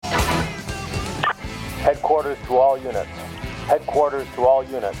Headquarters to all units. Headquarters to all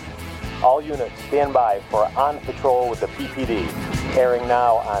units. All units stand by for On Patrol with the PPD, airing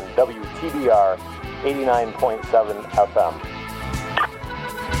now on WTBR 89.7 FM.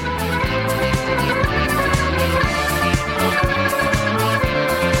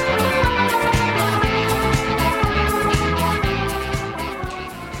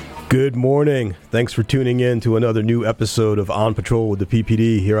 Good morning. Thanks for tuning in to another new episode of On Patrol with the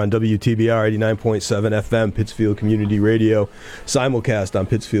PPD here on WTBR 89.7 FM, Pittsfield Community Radio, simulcast on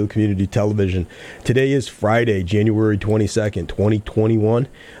Pittsfield Community Television. Today is Friday, January 22nd, 2021.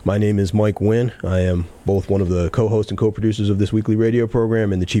 My name is Mike Wynn. I am both one of the co-hosts and co-producers of this weekly radio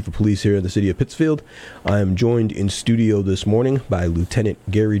program and the chief of police here in the city of Pittsfield. I am joined in studio this morning by Lieutenant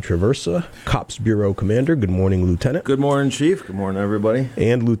Gary Traversa, Cops Bureau Commander. Good morning, Lieutenant. Good morning, Chief. Good morning, everybody.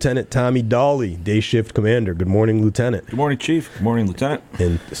 And Lieutenant Tommy Dawley, Day Shift Commander. Good morning, Lieutenant. Good morning, Chief. Good morning, Lieutenant.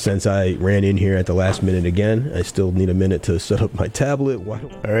 And since I ran in here at the last minute again, I still need a minute to set up my tablet. All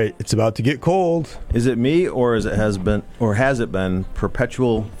right, it's about to get cold. Is it me, or has it been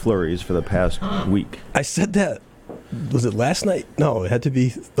perpetual flurries for the past week? I said that. Was it last night? No, it had to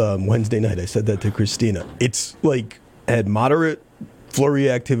be Wednesday night. I said that to Christina. It's like had moderate flurry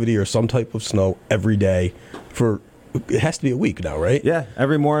activity or some type of snow every day for. It has to be a week now, right? Yeah.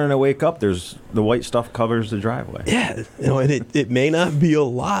 Every morning I wake up, there's the white stuff covers the driveway. Yeah. And it may not be a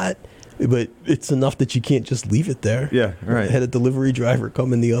lot, but it's enough that you can't just leave it there. Yeah, right. I had a delivery driver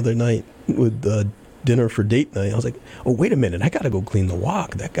come in the other night with dinner for date night. I was like, oh, wait a minute. I got to go clean the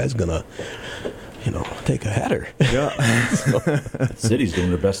walk. That guy's going to, take a header. Yeah. The city's doing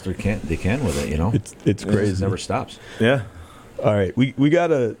the best they can with it, It's crazy. It never stops. Yeah. All right. We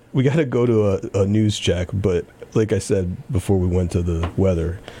gotta go to a news check, but like I said before we went to the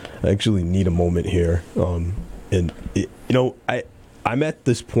weather, I actually need a moment here. I'm at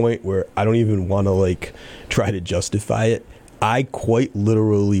this point where I don't even want to try to justify it. I quite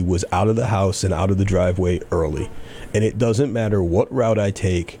literally was out of the house and out of the driveway early, and it doesn't matter what route I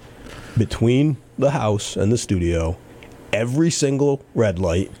take between the house and the studio, every single red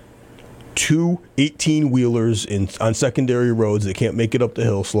light, 2 18-wheelers on secondary roads that can't make it up the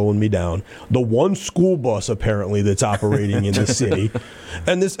hill slowing me down, the one school bus apparently that's operating in the city,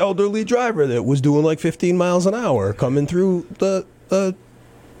 and this elderly driver that was doing 15 miles an hour coming through the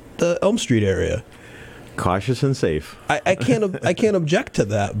Elm Street area. Cautious and safe. I can't object to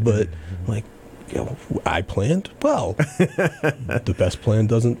that, but I planned well. The best plan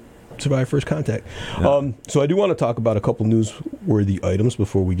doesn't survive first contact. No. So I do want to talk about a couple newsworthy items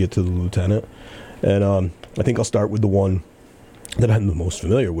before we get to the lieutenant. And I think I'll start with the one that I'm the most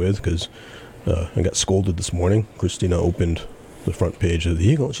familiar with because I got scolded this morning. Christina opened the front page of the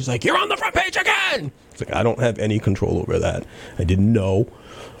Eagle and she's like, "You're on the front page again!" It's like, I don't have any control over that. I didn't know.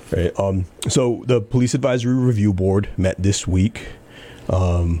 Right. So the Police Advisory Review Board met this week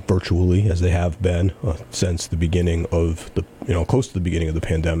virtually, as they have been since the beginning of close to the beginning of the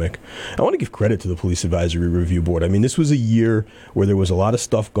pandemic. I want to give credit to the Police Advisory Review Board. I mean, this was a year where there was a lot of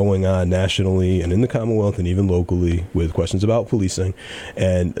stuff going on nationally and in the Commonwealth and even locally with questions about policing.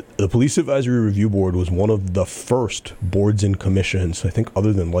 And the Police Advisory Review Board was one of the first boards and commissions, I think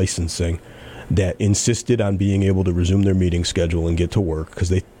other than licensing, that insisted on being able to resume their meeting schedule and get to work because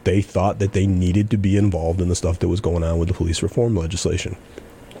they thought that they needed to be involved in the stuff that was going on with the police reform legislation.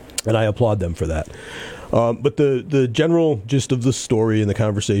 And I applaud them for that. But the general gist of the story and the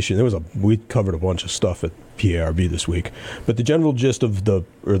conversation, we covered a bunch of stuff at PARB this week, but the general gist of the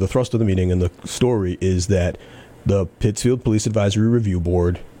thrust of the meeting and the story is that the Pittsfield Police Advisory Review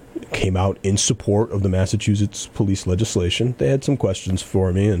Board came out in support of the Massachusetts police legislation. They had some questions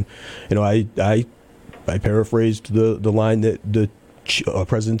for me, and I paraphrased the line that the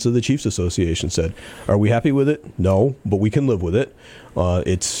presidents of the Chiefs Association said. Are we happy with it? No, but we can live with it.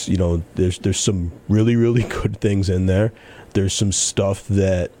 It's there's some really, really good things in there. There's some stuff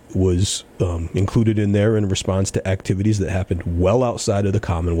that was included in there in response to activities that happened well outside of the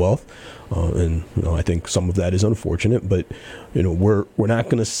Commonwealth. And I think some of that is unfortunate, but we're not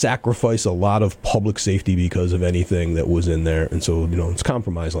going to sacrifice a lot of public safety because of anything that was in there. And so it's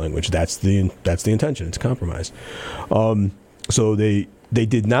compromise language. That's the intention. It's compromise. So they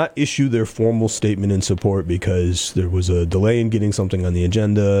did not issue their formal statement in support because there was a delay in getting something on the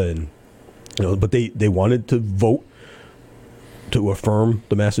agenda, and but they wanted to vote to affirm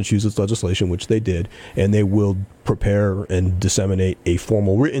the Massachusetts legislation, which they did, and they will prepare and disseminate a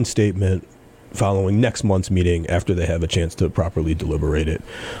formal written statement following next month's meeting after they have a chance to properly deliberate it.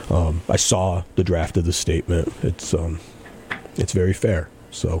 I saw the draft of the statement. It's very fair.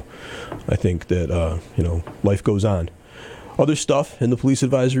 So I think that life goes on. Other stuff in the Police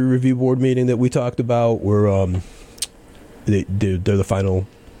Advisory Review Board meeting that we talked about were they're the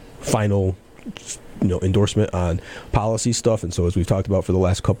final endorsement on policy stuff. And so, as we've talked about for the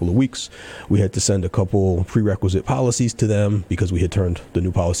last couple of weeks, we had to send a couple prerequisite policies to them because we had turned the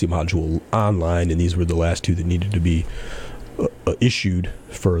new policy module online, and these were the last two that needed to be issued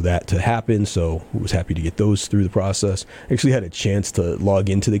for that to happen. So I was happy to get those through the process. Actually had a chance to log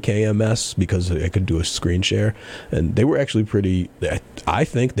into the KMS because I could do a screen share, and they were actually I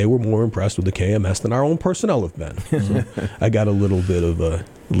think they were more impressed with the KMS than our own personnel have been. So I got a little bit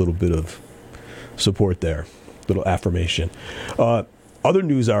of support there, little affirmation. Other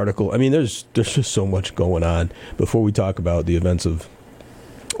news article. I mean, there's just so much going on. Before we talk about the events of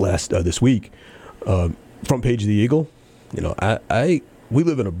this week, front page of the Eagle. We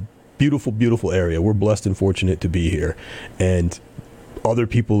live in a beautiful, beautiful area. We're blessed and fortunate to be here, and other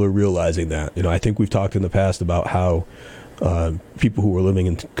people are realizing that. I think we've talked in the past about how people who were living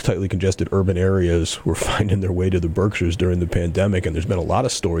in tightly congested urban areas were finding their way to the Berkshires during the pandemic, and there's been a lot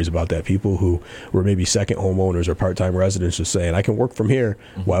of stories about that. People who were maybe second homeowners or part-time residents just saying, I can work from here.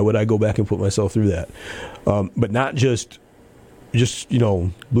 Why would I go back and put myself through that? But not just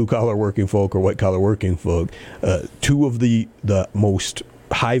blue-collar working folk or white-collar working folk. Two of the most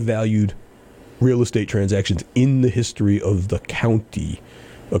high-valued real estate transactions in the history of the county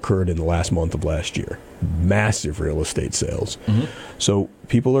occurred in the last month of last year. Massive real estate sales. So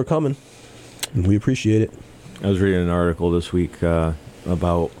people are coming, and we appreciate it. I was reading an article this week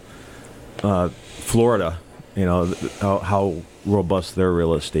about Florida, how robust their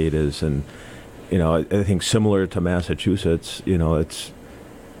real estate is, and I think similar to Massachusetts,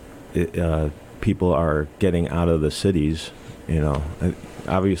 people are getting out of the cities.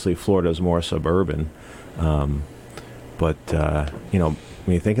 Obviously Florida is more suburban, but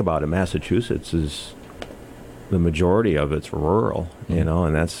when you think about it, Massachusetts is the majority of it's rural,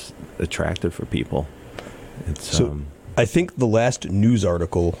 and that's attractive for people. I think the last news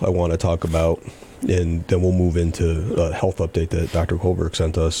article I want to talk about, and then we'll move into a health update that Dr. Kohlberg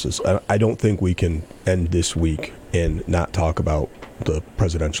sent us, is I don't think we can end this week and not talk about the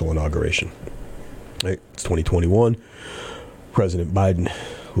presidential inauguration. Right? It's 2021. President Biden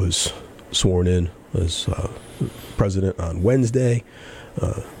was sworn in as president on Wednesday.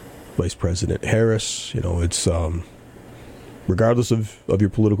 Vice President Harris, it's regardless of your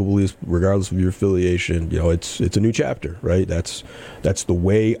political beliefs, regardless of your affiliation, it's a new chapter, right? That's the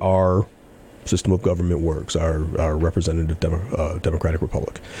way our system of government works, our representative democratic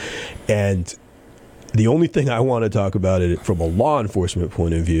republic. And the only thing I want to talk about it from a law enforcement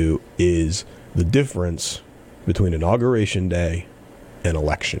point of view is the difference between Inauguration Day and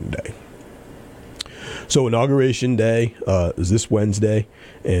Election Day. So Inauguration Day is this Wednesday,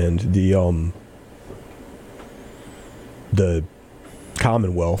 and the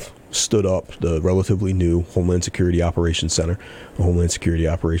Commonwealth stood up the relatively new Homeland Security Operations Center. The Homeland Security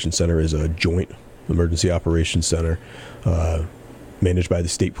Operations Center is a joint emergency operations center managed by the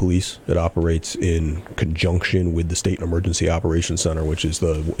state police. It operates in conjunction with the State Emergency Operations Center, which is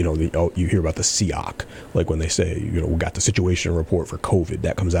you hear about the SEOC, like when they say, we got the situation report for COVID,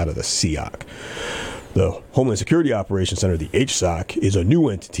 that comes out of the SEOC. The Homeland Security Operations Center, the HSOC, is a new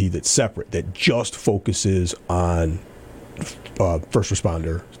entity that's separate, that just focuses on first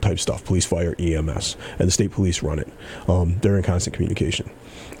responder type stuff, police, fire, EMS, and the state police run it. They're in constant communication.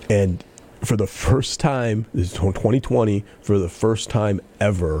 And for the first time, this is 2020, for the first time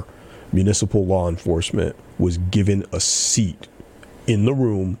ever, municipal law enforcement was given a seat in the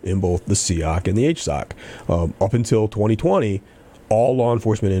room in both the SEOC and the HSOC. Up until 2020, all law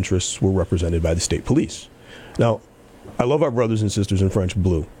enforcement interests were represented by the state police. Now, I love our brothers and sisters in French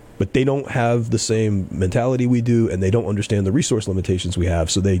Blue, but they don't have the same mentality we do, and they don't understand the resource limitations we have.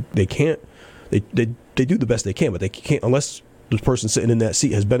 So they can't. They do the best they can, but they can't unless the person sitting in that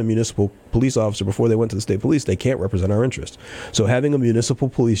seat has been a municipal police officer before they went to the state police. They can't represent our interests. So having a municipal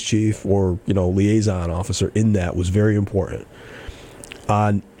police chief or liaison officer in that was very important.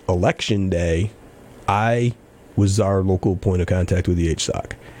 On Election Day, I was our local point of contact with the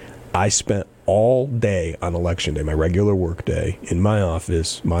HSOC. I spent all day on Election Day, my regular work day, in my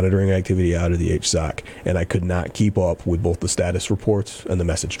office monitoring activity out of the HSOC, and I could not keep up with both the status reports and the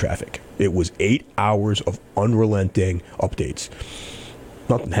message traffic. It was 8 hours of unrelenting updates.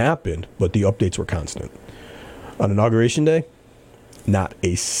 Nothing happened, but the updates were constant. On Inauguration Day, not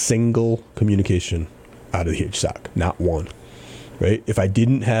a single communication out of the HSOC, not one. Right? If I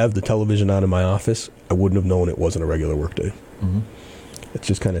didn't have the television on in my office, I wouldn't have known it wasn't a regular work day. It's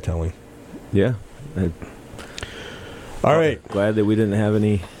just kind of telling. Yeah. All right. Glad that we didn't have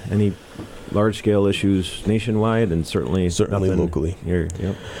any large-scale issues nationwide, and certainly nothing locally here.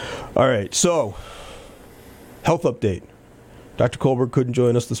 Yep. All right. So, health update. Dr. Kohlberg couldn't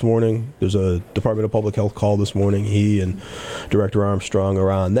join us this morning. There's a Department of Public Health call this morning. He and Director Armstrong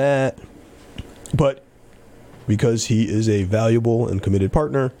are on that. But because he is a valuable and committed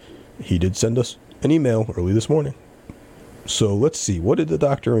partner, he did send us an email early this morning. So let's see. What did the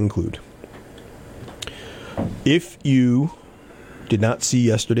doctor include? If you did not see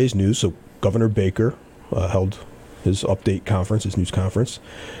yesterday's news, so Governor Baker held his update conference, his news conference,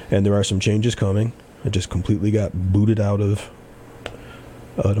 and there are some changes coming. I just completely got booted out of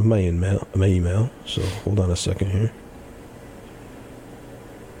my email. So hold on a second here.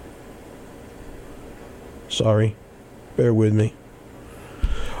 Sorry, bear with me.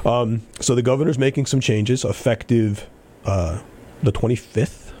 So the governor's making some changes effective the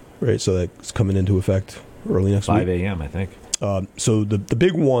 25th, right? So that's coming into effect early next week. 5 a.m., I think. So the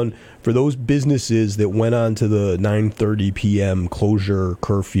big one for those businesses that went on to the 9:30 p.m. closure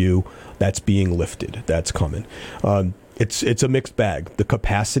curfew, that's being lifted. That's coming. It's a mixed bag. The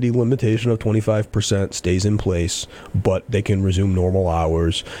capacity limitation of 25% stays in place, but they can resume normal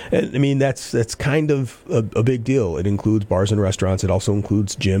hours. And I mean, that's kind of a big deal. It includes bars and restaurants. It also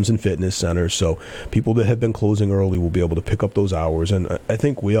includes gyms and fitness centers. So people that have been closing early will be able to pick up those hours. And I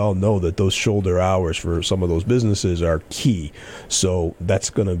think we all know that those shoulder hours for some of those businesses are key. So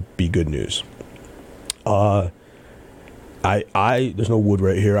that's going to be good news. There's no wood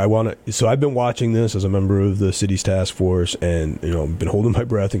right here. So I've been watching this as a member of the city's task force, and been holding my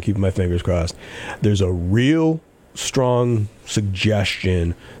breath and keeping my fingers crossed. There's a real strong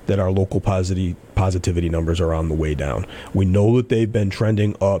suggestion that our local positivity numbers are on the way down. We know that they've been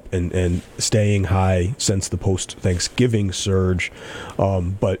trending up and staying high since the post-Thanksgiving surge,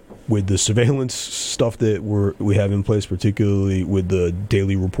 but with the surveillance stuff that we have in place, particularly with the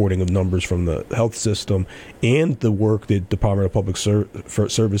daily reporting of numbers from the health system and the work that Department of Public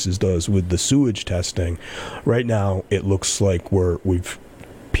Services does with the sewage testing, right now it looks like we've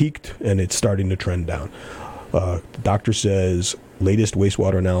peaked and it's starting to trend down. The doctor says latest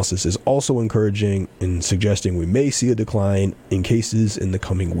wastewater analysis is also encouraging and suggesting we may see a decline in cases in the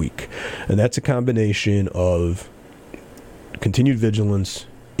coming week. And that's a combination of continued vigilance,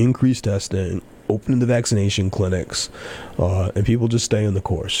 increased testing, opening the vaccination clinics, and people just staying the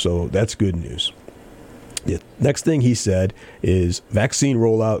course. So that's good news. The next thing he said is vaccine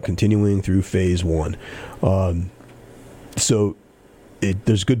rollout continuing through phase 1.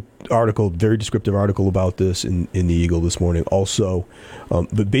 There's a good article, very descriptive article about this in the Eagle this morning also.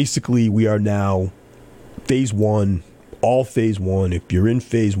 But basically we are now phase 1, all phase 1. If you're in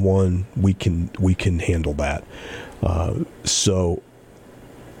phase 1, we can handle that. So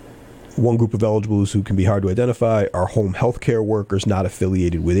one group of eligibles who can be hard to identify are home health care workers not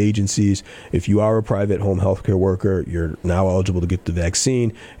affiliated with agencies. If you are a private home health care worker, you're now eligible to get the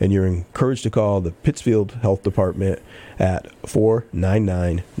vaccine, and you're encouraged to call the Pittsfield Health Department at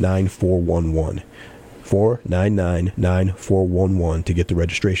 499-9411. 499-9411 to get the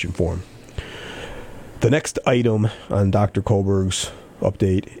registration form. The next item on Dr. Kohlberg's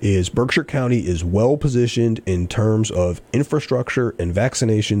update is Berkshire County is well positioned in terms of infrastructure and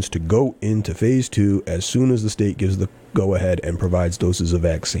vaccinations to go into phase 2 as soon as the state gives the go ahead and provides doses of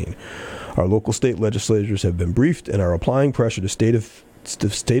vaccine. Our local state legislators have been briefed and are applying pressure to state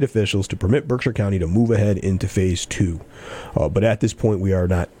officials to permit Berkshire County to move ahead into phase 2. But at this point, we are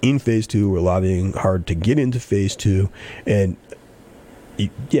not in phase 2. We're lobbying hard to get into phase 2, and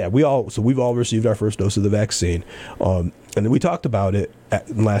yeah, we've all received our first dose of the vaccine. And then we talked about it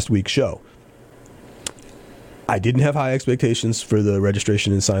in last week's show. I didn't have high expectations for the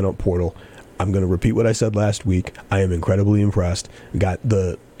registration and sign-up portal. I'm going to repeat what I said last week. I am incredibly impressed. Got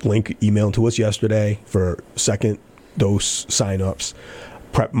the link emailed to us yesterday for second dose sign-ups.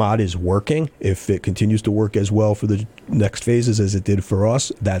 PrepMod is working. If it continues to work as well for the next phases as it did for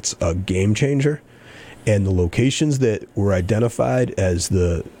us, that's a game changer. And the locations that were identified as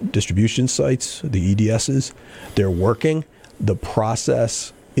the distribution sites, the EDSs, they're working. The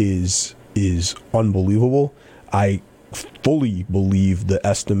process is unbelievable. I fully believe the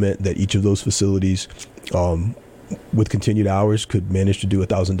estimate that each of those facilities, with continued hours, could manage to do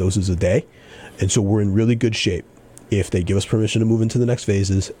 1,000 doses a day. And so we're in really good shape if they give us permission to move into the next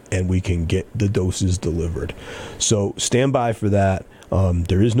phases and we can get the doses delivered. So stand by for that.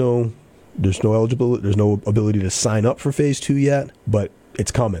 There's no ability to sign up for phase 2 yet, but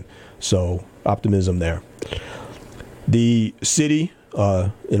it's coming. So optimism there. The city,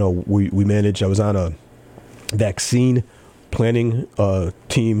 we managed. I was on a vaccine planning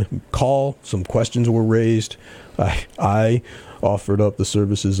team call. Some questions were raised. I offered up the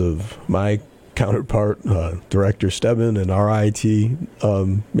services of my counterpart, Director Stebbin, and our IT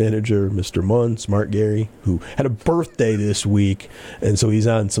manager, Mr. Munn, Smart Gary, who had a birthday this week, and so he's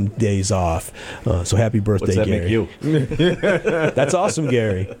on some days off. So happy birthday, What's that Gary. make you? That's awesome,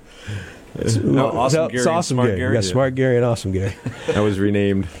 Gary. Awesome It's Gary and awesome, Smart Gary. Gary? Yeah, Smart Gary and Awesome Gary. I was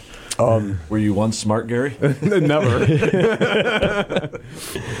renamed. Were you once smart, Gary? Never.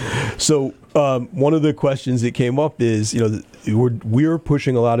 So one of the questions that came up is, we're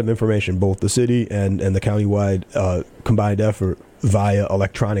pushing a lot of information, both the city and the countywide combined effort via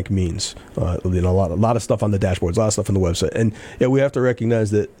electronic means. A lot of stuff on the dashboards, a lot of stuff on the website, and we have to recognize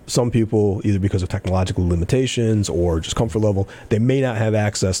that some people, either because of technological limitations or just comfort level, they may not have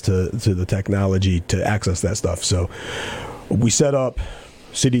access to the technology to access that stuff. So we set up.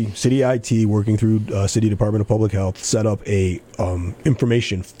 City IT, working through City Department of Public Health, set up a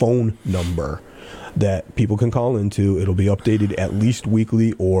information phone number that people can call into. It'll be updated at least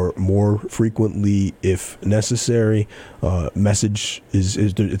weekly or more frequently if necessary. Message is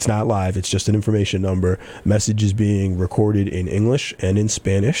it's not live. It's just an information number. Message is being recorded in English and in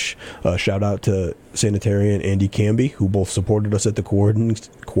Spanish. Shout out to Sanitarian Andy Camby, who both supported us at the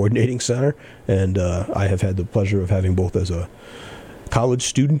coordinating center, and I have had the pleasure of having both as a college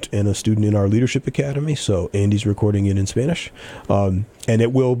student and a student in our leadership academy. So Andy's recording it in Spanish, and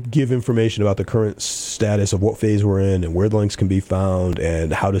it will give information about the current status of what phase we're in and where the links can be found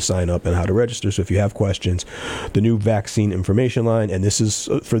and how to sign up and how to register. So if you have questions, the new vaccine information line, and this is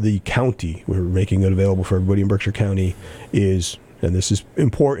for the county, we're making it available for everybody in Berkshire County, is, and this is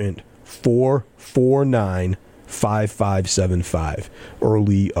important, 449-5575.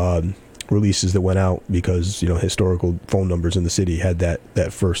 Early releases that went out because historical phone numbers in the city had that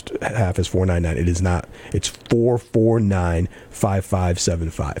first half as 499. It is not. It's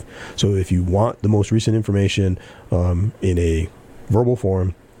 449-5575. So if you want the most recent information in a verbal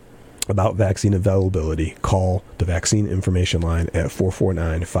form about vaccine availability, call the vaccine information line at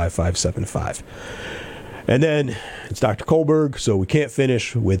 449-5575. And then it's Dr. Kohlberg, so we can't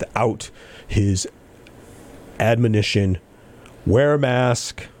finish without his admonition: wear a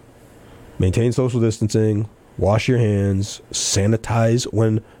mask, maintain social distancing, wash your hands, sanitize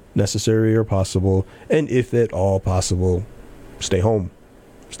when necessary or possible, and if at all possible, stay home.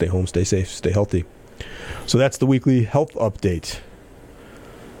 Stay home, stay safe, stay healthy. So that's the weekly health update.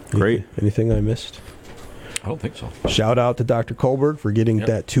 Great. Anything I missed? I don't think so. Shout out to Dr. Kohlberg for getting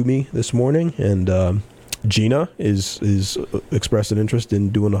that to me this morning, and Gina is expressed an interest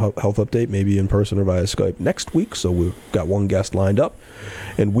in doing a health update, maybe in person or via Skype next week. So we've got one guest lined up,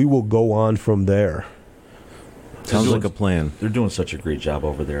 and we will go on from there. Sounds like a plan. They're doing such a great job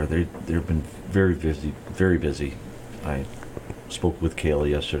over there. They've been very busy, very busy. I spoke with Kayla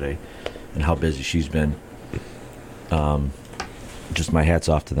yesterday, and how busy she's been. Just my hat's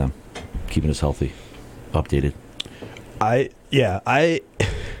off to them, keeping us healthy, updated.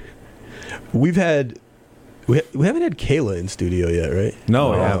 We haven't had Kayla in studio yet, right?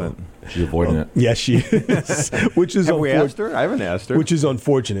 No, I haven't. She's avoiding it. Yeah, she is. Which is Have we asked her? I haven't asked her. Which is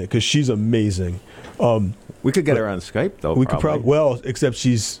unfortunate because she's amazing. We could get her on Skype, though. We could probably. Well, except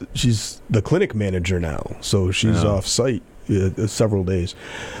she's the clinic manager now, so she's off site several days.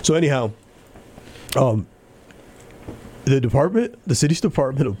 So anyhow, the city's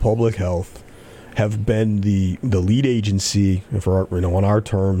Department of Public Health have been the lead agency for on our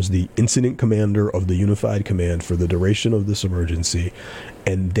terms, the incident commander of the Unified Command for the duration of this emergency,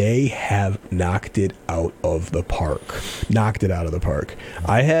 and they have knocked it out of the park.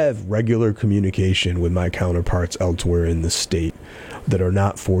 I have regular communication with my counterparts elsewhere in the state that are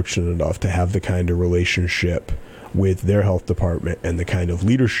not fortunate enough to have the kind of relationship with their health department and the kind of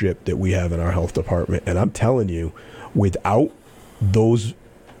leadership that we have in our health department. And I'm telling you, without those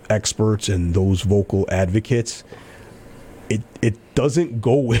experts and those vocal advocates, it doesn't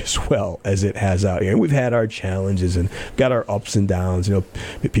go as well as it has out here. And we've had our challenges and got our ups and downs.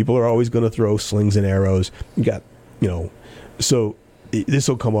 People are always going to throw slings and arrows. You got, so this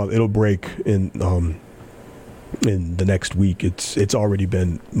will come up. It'll break in the next week. It's already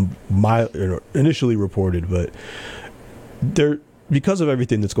been initially reported, but because of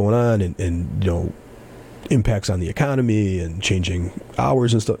everything that's going on and impacts on the economy and changing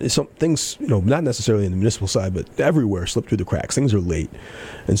hours and stuff. Some things, not necessarily in the municipal side, but everywhere slipped through the cracks. Things are late.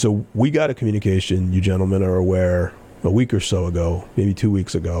 And so we got a communication, you gentlemen are aware, a week or so ago, maybe 2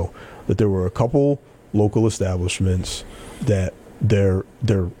 weeks ago, that there were a couple local establishments that their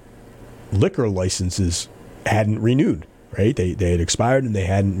liquor licenses hadn't renewed, right? They had expired and they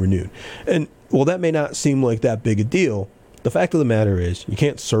hadn't renewed. And, well, that may not seem like that big a deal the fact of the matter is, you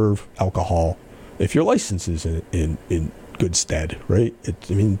can't serve alcohol if your license is in good stead, right?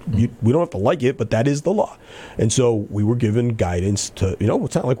 We don't have to like it, but that is the law. And so we were given guidance to,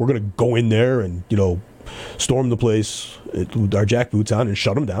 it's not like we're going to go in there and, storm the place with our jack boots on and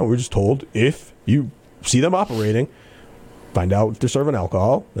shut them down. We're just told, if you see them operating, find out if they're serving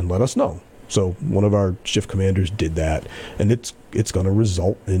alcohol and let us know. So one of our shift commanders did that, and it's going to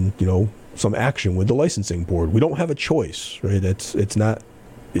result in, some action with the licensing board. We don't have a choice, right? It's not,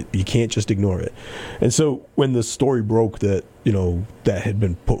 you can't just ignore it. And so when the story broke that, that had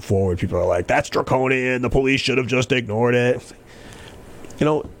been put forward, people are like, that's draconian. The police should have just ignored it.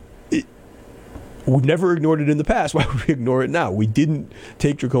 We've never ignored it in the past. Why would we ignore it now? We didn't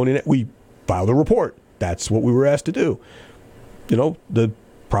take draconian. We filed a report. That's what we were asked to do. The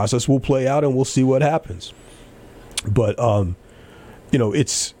process will play out and we'll see what happens. But,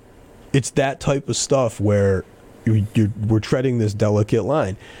 it's that type of stuff where we're treading this delicate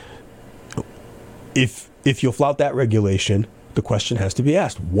line. If you'll flout that regulation, the question has to be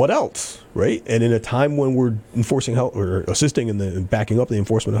asked, what else, right? And in a time when we're enforcing health or assisting in the backing up the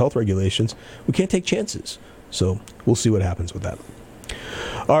enforcement of health regulations, we can't take chances. So we'll see what happens with that.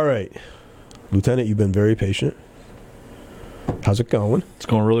 All right, Lieutenant, you've been very patient. How's it going? It's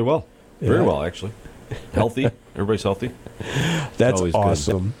going really well. Very Yeah. well, actually. Healthy. Everybody's healthy. That's always good.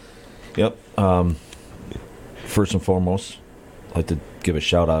 awesome. Yep. First and foremost, I'd like to give a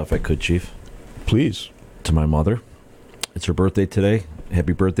shout out, if I could, Chief, Please. to my mother. It's her birthday today.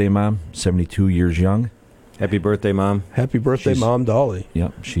 Happy birthday, Mom. 72 years young. Happy birthday, Mom. Happy birthday, She's- Mom Dolly.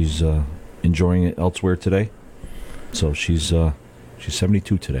 Yep. She's enjoying it elsewhere today. So she's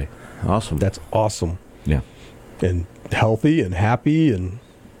 72 today. Awesome. That's awesome. Yeah. And healthy and happy and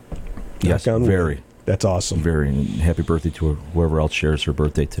Yes, knock on wood. very. That's awesome. Very. And happy birthday to her, whoever else shares her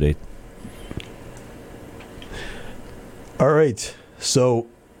birthday today. All right. So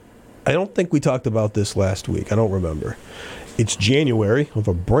I don't think we talked about this last week. I don't remember. It's January of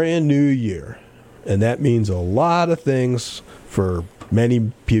a brand new year, and that means a lot of things for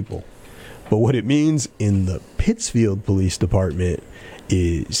many people. But what it means in the Pittsfield Police Department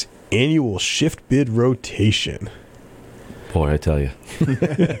is annual shift bid rotation. Boy, I tell you,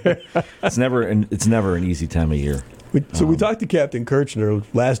 it's never an easy time of year. We talked to Captain Kirchner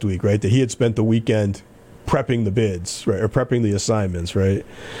last week, right? That he had spent the weekend prepping the bids, right, or prepping the assignments, right?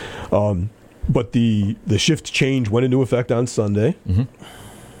 But the shift change went into effect on Sunday. Mm-hmm.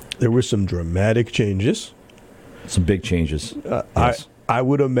 There were some dramatic changes. Some big changes. Yes. I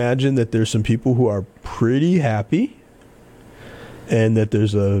would imagine that there's some people who are pretty happy, and that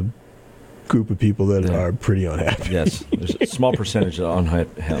there's a group of people that Yeah. are pretty unhappy. Yes, there's a small percentage of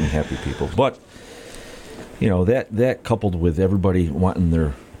unhappy people, but that coupled with everybody wanting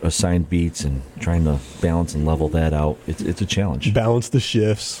their assigned beats and trying to balance and level that out, it's a challenge. Balance the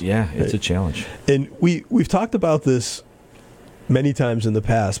shifts. Yeah, it's a challenge. And we've talked about this many times in the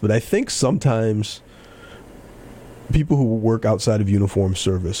past, but I think sometimes people who work outside of uniform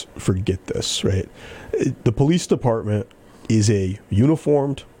service forget this, right? The police department is a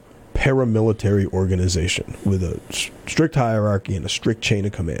uniformed paramilitary organization with a strict hierarchy and a strict chain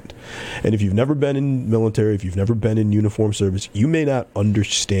of command. And if you've never been in military, if you've never been in uniform service, you may not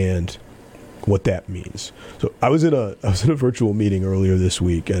understand what that means. So I was in a virtual meeting earlier this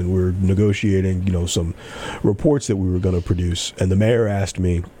week, and we're negotiating, some reports that we were going to produce. And the mayor asked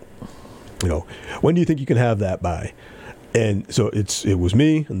me, when do you think you can have that by? And so it was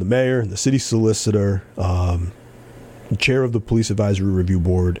me and the mayor and the city solicitor, chair of the police advisory review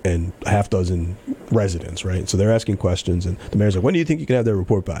board, and a half dozen residents, right? So they're asking questions, and the mayor's like, when do you think you can have that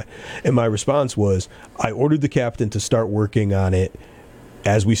report by? And my response was, I ordered the captain to start working on it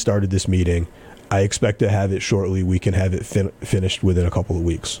as we started this meeting. I expect to have it shortly. We can have it finished within a couple of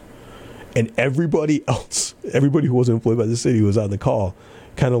weeks. And everybody else, everybody who wasn't employed by the city who was on the call,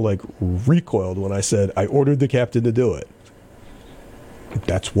 kind of like recoiled when I said, I ordered the captain to do it.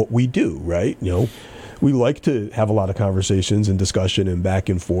 That's what we do, right? We like to have a lot of conversations and discussion and back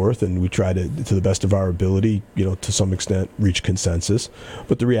and forth, and we try to the best of our ability, to some extent, reach consensus.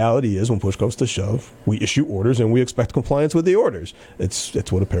 But the reality is, when push comes to shove, we issue orders and we expect compliance with the orders. It's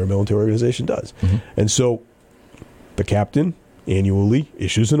what a paramilitary organization does. Mm-hmm. And so the captain annually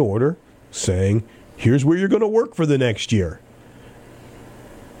issues an order saying, here's where you're going to work for the next year.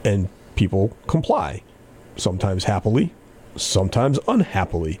 And people comply, sometimes happily, sometimes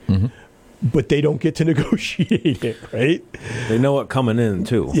unhappily. Mm-hmm. But they don't get to negotiate it, right? They know it coming in,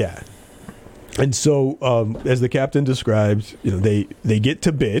 too. Yeah. And so, as the captain described, they get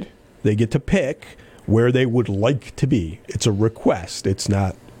to bid, they get to pick where they would like to be. It's a request. It's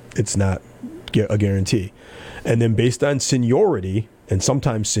not a guarantee. And then based on seniority, and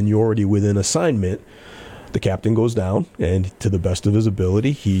sometimes seniority within assignment, the captain goes down, and to the best of his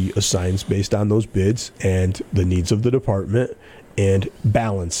ability, he assigns based on those bids and the needs of the department and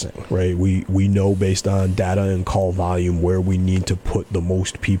balancing, right? We know based on data and call volume where we need to put the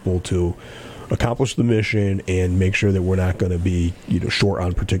most people to accomplish the mission and make sure that we're not going to be short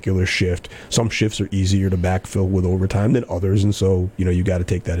on particular shift. Some shifts are easier to backfill with overtime than others, and so you got to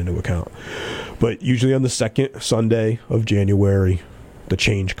take that into account. But usually on the second Sunday of January, the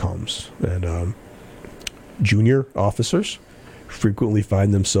change comes, and junior officers frequently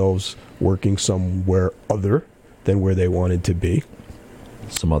find themselves working somewhere other than where they wanted to be.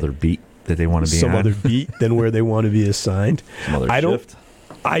 Some other beat that they want to be Some on. other beat than where they want to be assigned. Some other shift.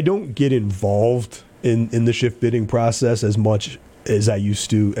 I don't get involved in the shift bidding process as much as I used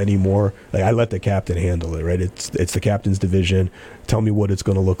to anymore. Like, I let the captain handle it, right? It's the captain's division. Tell me what it's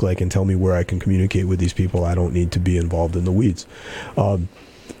going to look like and tell me where I can communicate with these people. I don't need to be involved in the weeds.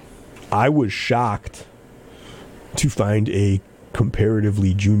 I was shocked to find a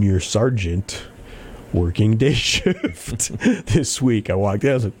comparatively junior sergeant working day shift this week. I walked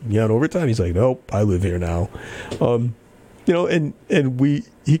in, I was like, on overtime? He's like, nope, I live here now. And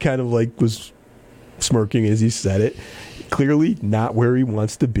he kind of like was smirking as he said it. Clearly not where he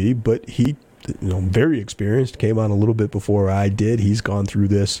wants to be, but he, very experienced, came on a little bit before I did. He's gone through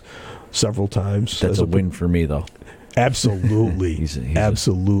this several times. That's a win for me, though. Absolutely. he's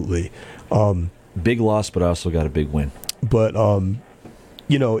absolutely. Big loss, but I also got a big win. But,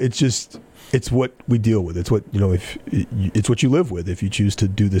 it's what we deal with. It's what, it's what you live with if you choose to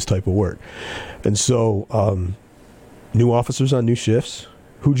do this type of work. And so, new officers on new shifts.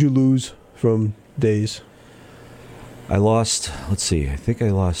 Who'd you lose from days? I lost, I think I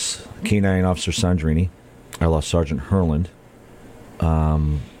lost K-9 Officer Sandrini. I lost Sergeant Herland.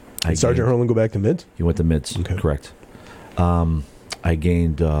 Did Sergeant Herland go back to mids? He went to mids, okay. Correct. I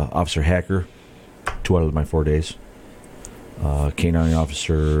gained Officer Hacker 2 out of my 4 days. K-9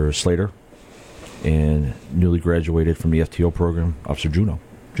 Officer Slater. And newly graduated from the FTO program, Officer Juma.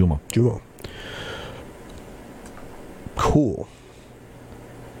 Cool.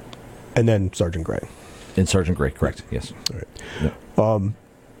 And then Sergeant Gray. And Sergeant Gray, correct? Yes. All right. Yep.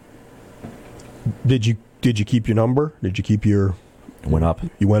 Did you keep your number? Did you keep your? It went up.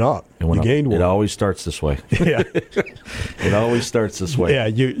 You went up. It went you up. Gained one. It always starts this way. Yeah. It always starts this way. Yeah.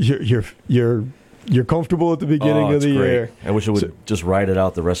 You're comfortable at the beginning of the year. I wish I would just ride it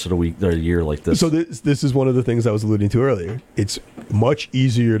out the rest of the week, the year like this. So this is one of the things I was alluding to earlier. It's much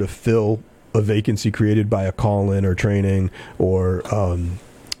easier to fill a vacancy created by a call-in or training or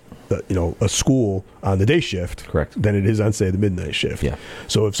a school on the day shift, correct, than it is on, say, the midnight shift. Yeah.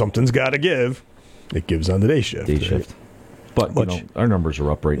 So if something's got to give, it gives on the day shift. Day shift. But our numbers are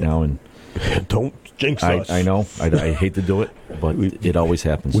up right now, and don't jinx us. I know. I hate to do it, but it always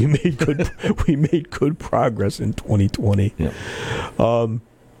happens. We made good progress in 2020. Yeah.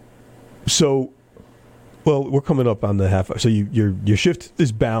 So, well, we're coming up on the half. So your shift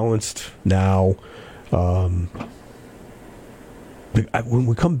is balanced now. When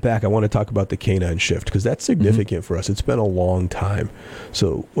we come back, I want to talk about the K-9 shift because that's significant for us. It's been a long time.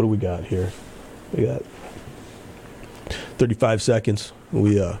 So what do we got here? We got 35 seconds.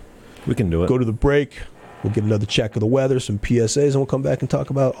 We can do it. Go to the break. We'll get another check of the weather, some PSAs, and we'll come back and talk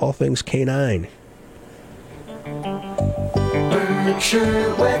about all things K-9.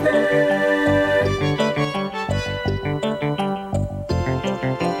 Berkshire weather.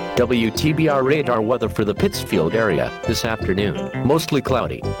 WTBR radar weather for the Pittsfield area this afternoon. Mostly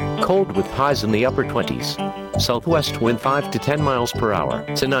cloudy. Cold with highs in the upper 20s. Southwest wind 5 to 10 miles per hour.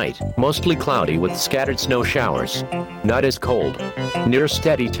 Tonight, mostly cloudy with scattered snow showers. Not as cold. Near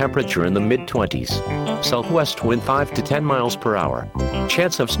steady temperature in the mid-20s. Southwest wind 5 to 10 miles per hour.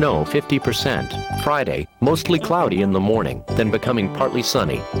 Chance of snow 50%. Friday, mostly cloudy in the morning, then becoming partly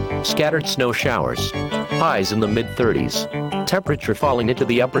sunny. Scattered snow showers. Highs in the mid-30s. Temperature falling into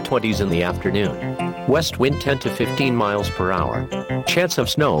the upper 20s in the afternoon. West wind 10 to 15 miles per hour. Chance of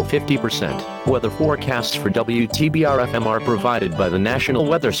snow 50%. Weather forecasts for WTBR FM are provided by the National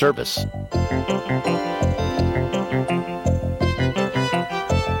Weather Service.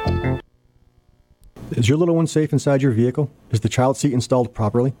 Is your little one safe inside your vehicle? Is the child seat installed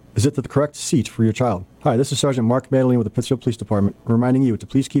properly? Is it the correct seat for your child? Hi, this is Sergeant Mark Madeleine with the Pittsfield Police Department, reminding you to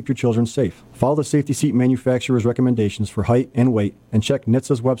please keep your children safe. Follow the safety seat manufacturer's recommendations for height and weight, and check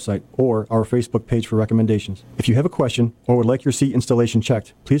NHTSA's website or our Facebook page for recommendations. If you have a question or would like your seat installation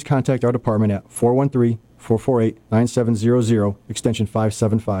checked, please contact our department at 413 448-9700, extension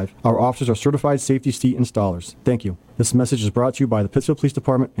 575. Our officers are certified safety seat installers. Thank you. This message is brought to you by the Pittsfield Police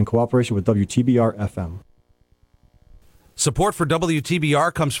Department in cooperation with WTBR-FM. Support for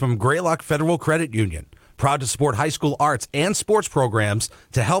WTBR comes from Greylock Federal Credit Union, proud to support high school arts and sports programs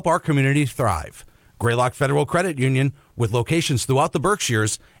to help our community thrive. Greylock Federal Credit Union, with locations throughout the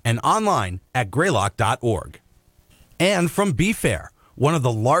Berkshires and online at greylock.org. And from BeFair, one of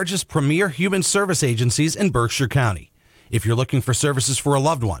the largest premier human service agencies in Berkshire County. If you're looking for services for a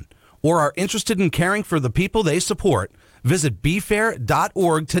loved one or are interested in caring for the people they support, visit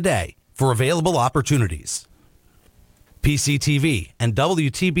befair.org today for available opportunities. PCTV and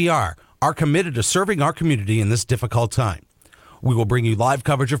WTBR are committed to serving our community in this difficult time. We will bring you live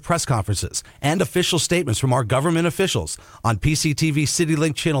coverage of press conferences and official statements from our government officials on PCTV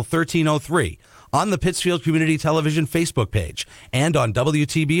CityLink Channel 1303, on the Pittsfield Community Television Facebook page, and on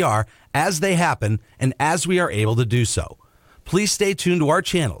WTBR as they happen and as we are able to do so. Please stay tuned to our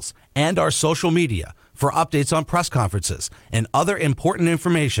channels and our social media for updates on press conferences and other important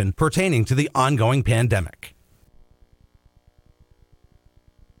information pertaining to the ongoing pandemic.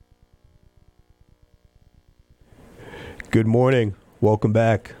 Good morning. Welcome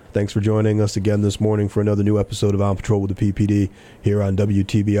back. Thanks for joining us again this morning for another new episode of On Patrol with the PPD here on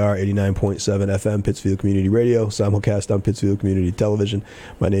WTBR 89.7 FM, Pittsfield Community Radio, simulcast on Pittsfield Community Television.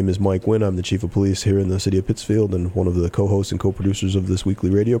 My name is Mike Wynn. I'm the Chief of Police here in the city of Pittsfield and one of the co-hosts and co-producers of this weekly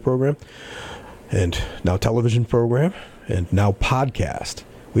radio program and now television program and now podcast.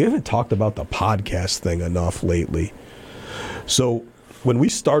 We haven't talked about the podcast thing enough lately. So when we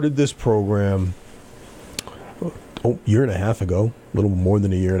started this program year and a half ago, a little more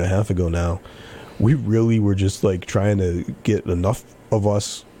than a year and a half ago now, we really were just like trying to get enough of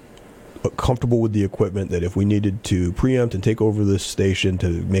us comfortable with the equipment that if we needed to preempt and take over this station to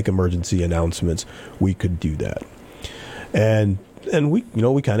make emergency announcements, we could do that. And we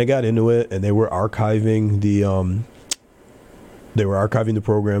kind of got into it, and they were archiving the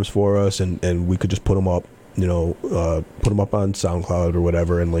programs for us, and we could just put them up, put them up on SoundCloud or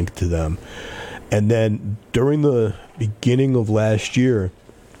whatever and link to them. And then during the beginning of last year,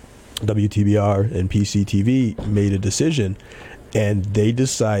 WTBR and PCTV made a decision, and they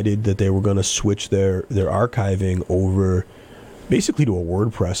decided that they were going to switch their archiving over basically to a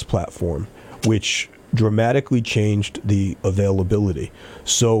WordPress platform, which dramatically changed the availability.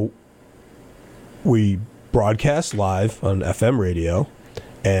 So we broadcast live on FM radio,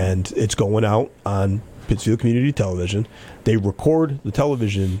 and it's going out on Pittsfield Community Television. They record the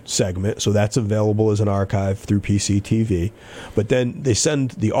television segment, so that's available as an archive through PCTV. But then they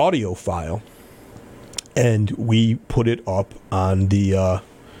send the audio file, and we put it up on the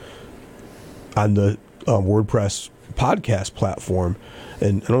WordPress podcast platform.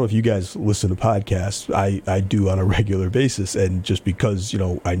 And I don't know if you guys listen to podcasts. I do on a regular basis, and just because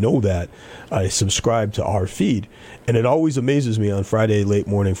I know that, I subscribe to our feed, and it always amazes me on Friday late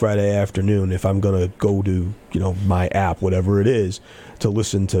morning, Friday afternoon, if I'm gonna go to my app, whatever it is, to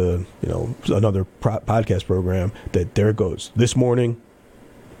listen to another podcast program, that there it goes this morning,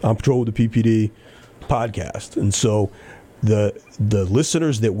 On Patrol with the PPD podcast. And so the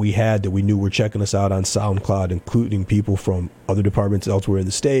listeners that we had that we knew were checking us out on SoundCloud, including people from other departments elsewhere in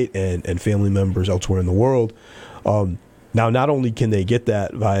the state and family members elsewhere in the world. Now, not only can they get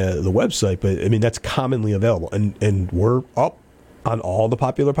that via the website, but I mean, that's commonly available. And we're up on all the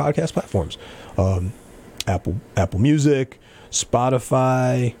popular podcast platforms. Apple Music,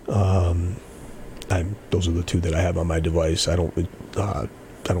 Spotify. Those are the two that I have on my device. I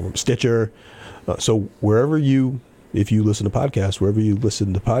don't Stitcher. So if you listen to podcasts, wherever you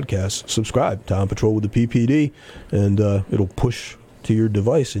listen to podcasts, subscribe to On Patrol with the PPD, and it'll push to your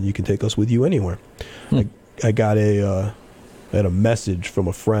device, and you can take us with you anywhere. I got I had a message from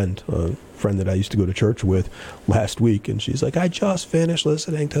a friend that I used to go to church with last week, and she's like, I just finished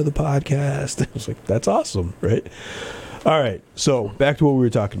listening to the podcast. I was like, that's awesome, right? All right, so back to what we were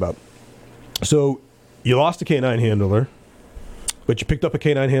talking about. So you lost a canine handler, but you picked up a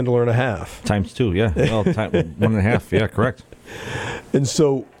canine handler and a half. Times two, yeah. Well, 1.5, yeah, correct. And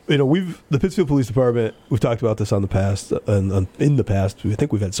so, the Pittsfield Police Department, we've talked about this in the past, I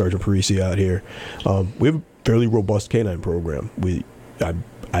think we've had Sergeant Parisi out here. We have a fairly robust canine program.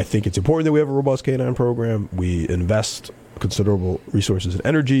 I think it's important that we have a robust canine program. We invest considerable resources and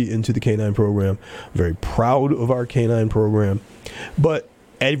energy into the canine program. I'm very proud of our canine program. But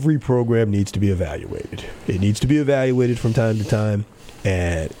every program needs to be evaluated. It needs to be evaluated from time to time,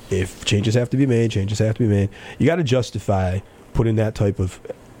 and if changes have to be made, You got to justify putting that type of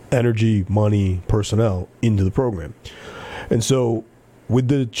energy, money, personnel into the program. And so with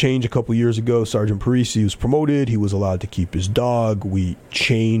the change a couple years ago, Sergeant Parisi was promoted. He was allowed to keep his dog. We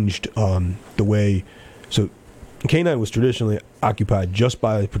changed the way. So K9 was traditionally occupied just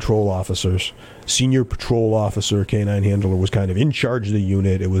by patrol officers. Senior patrol officer, K9 handler, was kind of in charge of the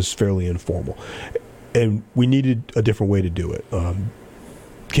unit. It was fairly informal. And we needed a different way to do it.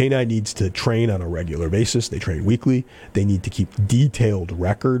 K9 needs to train on a regular basis. They train weekly. They need to keep detailed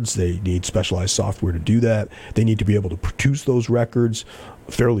records. They need specialized software to do that. They need to be able to produce those records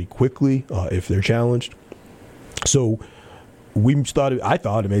fairly quickly if they're challenged. So I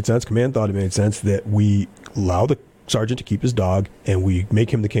thought it made sense, Command thought it made sense that we allow the sergeant to keep his dog and we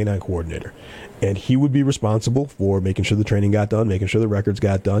make him the K9 coordinator. And he would be responsible for making sure the training got done, making sure the records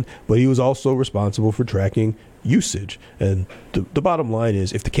got done, but he was also responsible for tracking usage. And the bottom line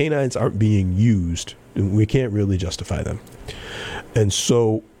is, if the K9s aren't being used, we can't really justify them. And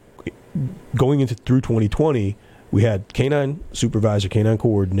so going through 2020, we had K9 supervisor, K9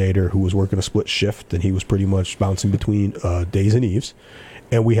 coordinator, who was working a split shift, and he was pretty much bouncing between days and eves.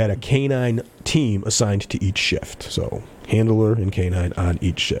 And we had a K9 team assigned to each shift. So handler and K9 on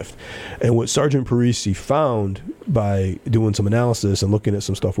each shift. And what Sergeant Parisi found by doing some analysis and looking at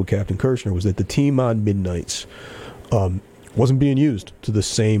some stuff with Captain Kirchner was that the team on midnights wasn't being used to the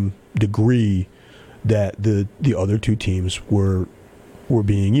same degree that the other two teams were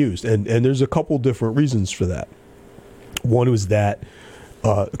being used. And there's a couple different reasons for that. One was that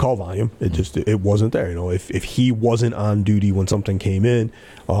call volume. It wasn't there. If he wasn't on duty when something came in,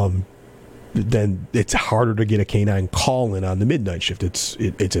 then it's harder to get a K9 call in on the midnight shift.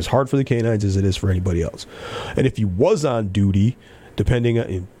 It's as hard for the K9s as it is for anybody else. And if he was on duty, depending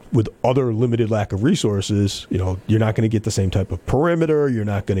on, with other limited lack of resources, you're not going to get the same type of perimeter. You're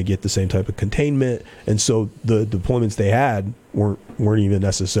not going to get the same type of containment. And so the deployments they had weren't even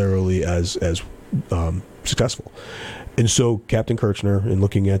necessarily as successful. And so Captain Kirchner, in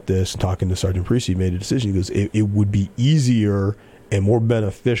looking at this and talking to Sergeant Parisi, made a decision. He goes, it would be easier and more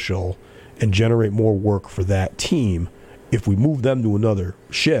beneficial and generate more work for that team if we move them to another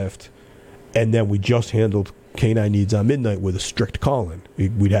shift and then we just handled K9 needs on midnight with a strict call-in.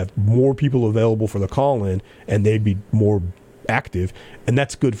 We'd have more people available for the call-in and they'd be more active, and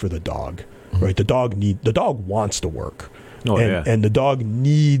that's good for the dog, right? The dog wants to work. And the dog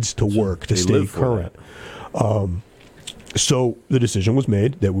needs to work to stay current. So the decision was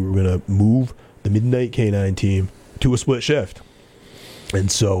made that we were going to move the midnight K9 team to a split shift.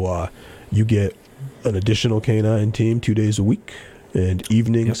 And so you get an additional K9 team 2 days a week, and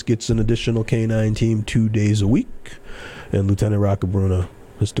evenings gets an additional K9 team 2 days a week. And Lieutenant Roccabruna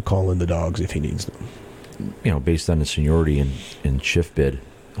has to call in the dogs if he needs them. Based on the seniority and shift bid,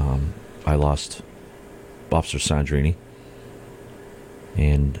 I lost Officer Sandrini,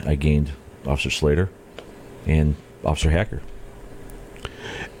 and I gained Officer Slater and Officer Hacker.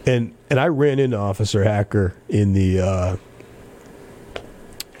 And I ran into Officer Hacker in the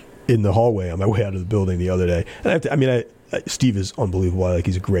hallway on my way out of the building the other day. And Steve is unbelievable.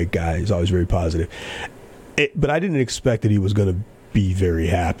 He's a great guy. He's always very positive. But I didn't expect that he was going to be very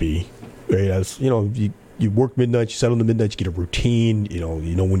happy. Right? You work midnight, you settle into midnight, you get a routine. You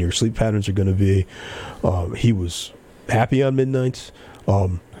know when your sleep patterns are going to be. He was happy on midnights.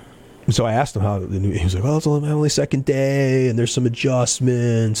 So I asked him how. He was like, "Well, it's only second day, and there's some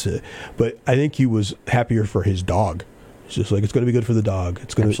adjustments." But I think he was happier for his dog. It's just like, it's going to be good for the dog.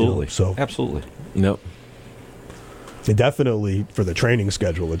 It's going to absolutely. Nope. And definitely for the training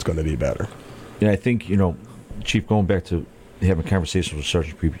schedule, it's going to be better. And I think Chief, going back to having conversations with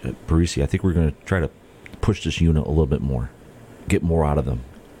Sergeant Parisi, I think we're going to try to push this unit a little bit more, get more out of them.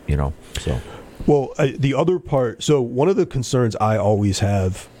 So. Well, the other part. So one of the concerns I always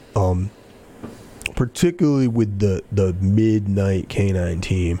have, particularly with the midnight K9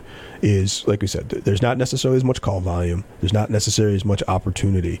 team, is, like we said, there's not necessarily as much call volume, there's not necessarily as much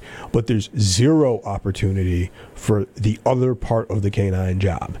opportunity, but there's zero opportunity for the other part of the K9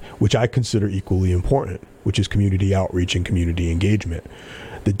 job, which I consider equally important, which is community outreach and community engagement.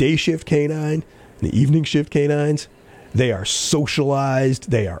 The day shift K9, the evening shift K9s, they are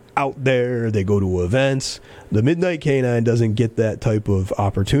socialized, they are out there, they go to events. The midnight K9 doesn't get that type of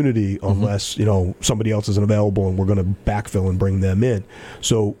opportunity unless, somebody else isn't available and we're going to backfill and bring them in.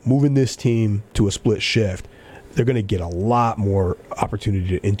 So moving this team to a split shift, they're going to get a lot more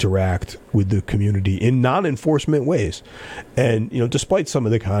opportunity to interact with the community in non-enforcement ways. And, despite some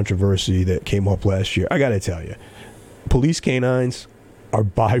of the controversy that came up last year, I got to tell you, police K9s are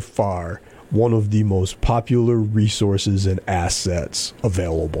by far one of the most popular resources and assets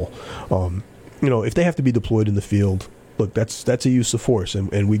available. If they have to be deployed in the field, look, that's a use of force,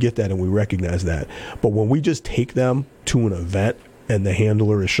 and we get that and we recognize that. But when we just take them to an event and the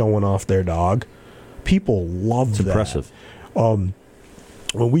handler is showing off their dog, people love that. Impressive. When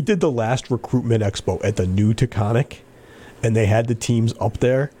we did the last recruitment expo at the new Taconic, and they had the teams up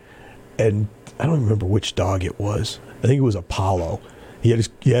there, and I don't remember which dog it was. I think it was Apollo. He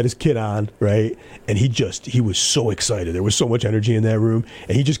had his kid on, right? And he was so excited. There was so much energy in that room,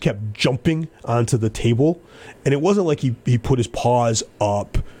 and he just kept jumping onto the table. And it wasn't like he put his paws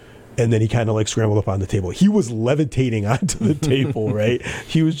up and then he kind of like scrambled up on the table. He was levitating onto the table, right?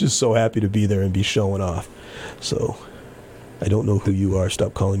 He was just so happy to be there and be showing off. So I don't know who you are.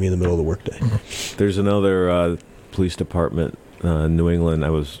 Stop calling me in the middle of the workday. There's another police department, New England.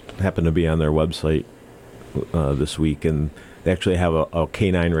 Happened to be on their website this week, and they actually have a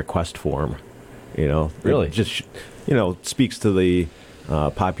canine request form. Really? It just speaks to the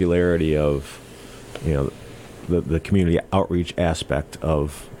popularity of the community outreach aspect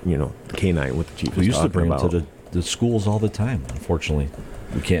of canine, what the chief We is used to talking bring about. them to the schools all the time. Unfortunately,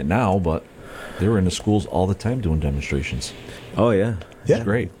 we can't now, but they were in the schools all the time doing demonstrations. Oh yeah, Yeah. It's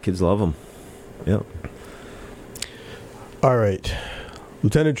great. kids love them. Yep. All right.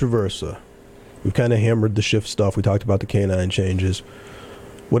 Lieutenant Traversa. We've kind of hammered the shift stuff. We talked about the canine changes.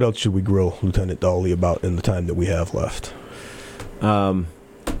 What else should we grill Lieutenant Dawley about in the time that we have left?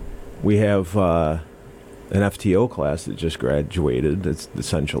 We have an FTO class that just graduated. It's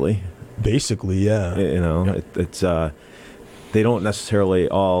essentially, Basically, yeah. it's they don't necessarily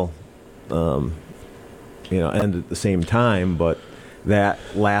all end at the same time, but that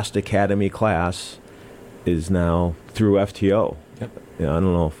last academy class is now through FTO. Yep. I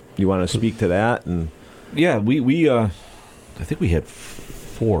don't know if you want to speak to that. And Yeah, we I think we had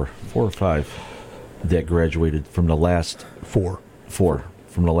four or five that graduated from the last Four.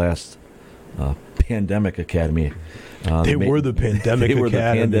 from the last pandemic academy. They were the pandemic they were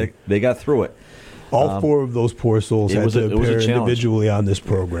academy. They got through it. All four of those poor souls it had was to a- it was a appear challenge. individually on this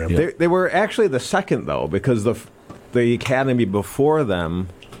program. Yeah. they were actually the second though, because the academy before them,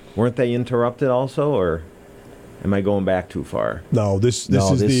 weren't they interrupted also, or am I going back too far? No, this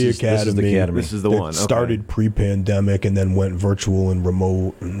No, is this the is the academy. academy. This is the that one. Okay. started pre-pandemic and then went virtual and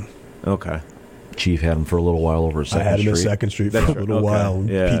remote. And Okay. Chief had him for a little while over at I had him at Street. Second Street for That's a little right. while, Okay. and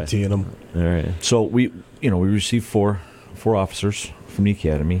Yeah. PTing him. All right. So we received four officers from the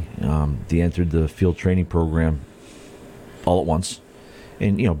academy. They entered the field training program all at once,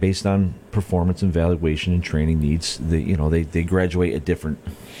 and based on performance evaluation and training needs, they graduate at different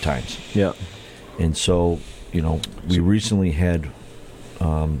times. Yeah. And so we recently had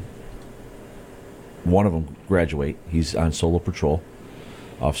one of them graduate. He's on solo patrol,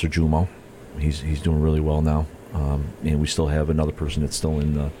 Officer Jumo. He's doing really well now, and we still have another person that's still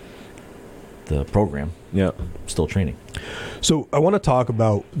in the program, Yeah. still training. So I want to talk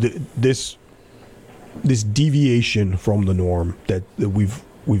about this deviation from the norm that we've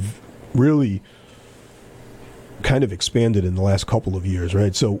really kind of expanded in the last couple of years,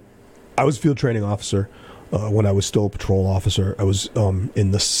 right? So I was a field training officer when I was still a patrol officer. I was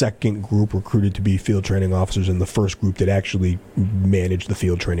in the second group recruited to be field training officers, in the first group that actually managed the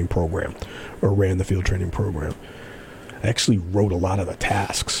field training program or ran the field training program. I actually wrote a lot of the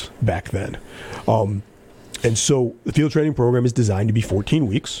tasks back then. And so the field training program is designed to be 14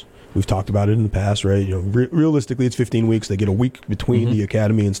 weeks. We've talked about it in the past, right? Realistically, it's 15 weeks. They get a week between the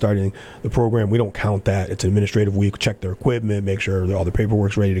academy and starting the program. We don't count that. It's an administrative week. Check their equipment, make sure all their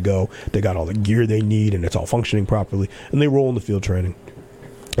paperwork's ready to go. They got all the gear they need, and it's all functioning properly. And they roll into field training.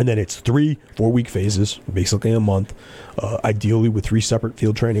 And then it's 3 4-week phases, basically a month, ideally with 3 separate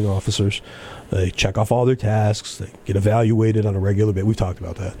field training officers. They check off all their tasks. They get evaluated on a regular basis. We've talked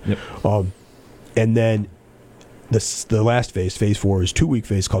about that. Yep. And then the last phase, phase 4, is 2-week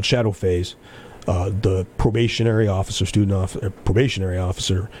phase called shadow phase. The probationary officer,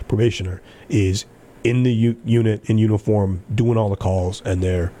 probationer is in the unit in uniform doing all the calls, and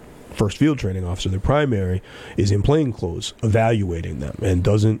their first field training officer, their primary, is in plain clothes evaluating them and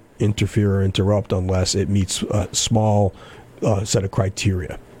doesn't interfere or interrupt unless it meets a small set of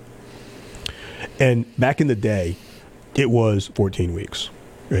criteria. And back in the day, it was 14 weeks.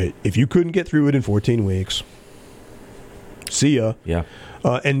 Right? If you couldn't get through it in 14 weeks, see ya. Yeah.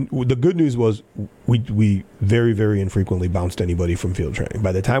 And the good news was we very, very infrequently bounced anybody from field training.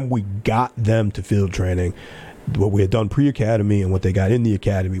 By the time we got them to field training, what we had done pre-academy and what they got in the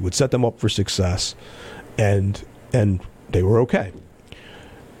academy would set them up for success, and they were okay.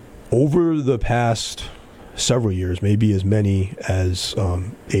 Over the past several years, maybe as many as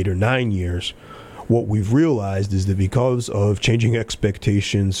 8 or 9 years, what we've realized is that because of changing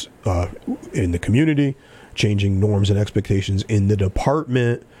expectations in the community, changing norms and expectations in the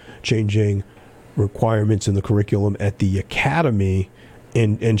department, changing requirements in the curriculum at the academy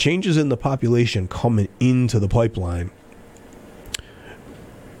and changes in the population coming into the pipeline,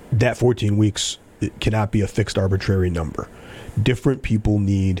 that 14 weeks it cannot be a fixed arbitrary number. Different people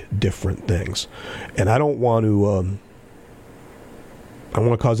need different things. And I don't want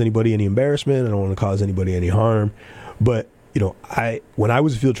to cause anybody any embarrassment. I don't want to cause anybody any harm. But, when I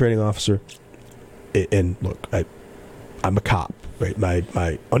was a field training officer, and look, I'm a cop, right?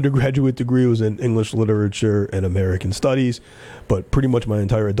 My undergraduate degree was in English literature and American studies, but pretty much my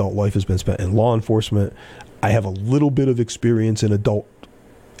entire adult life has been spent in law enforcement. I have a little bit of experience in adult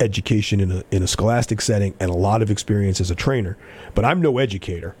education in a scholastic setting and a lot of experience as a trainer, but I'm no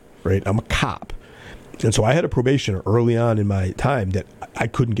educator, right? I'm a cop. And so I had a probationer early on in my time that I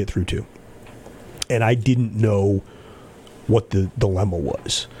couldn't get through to. And I didn't know what the dilemma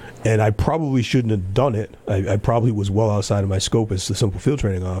was. And I probably shouldn't have done it. I probably was well outside of my scope as a simple field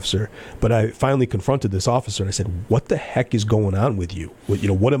training officer. But I finally confronted this officer and I said, what the heck is going on with you?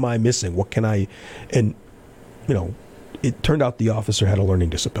 What am I missing? What can I... And, it turned out the officer had a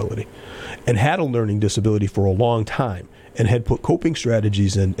learning disability and had a learning disability for a long time and had put coping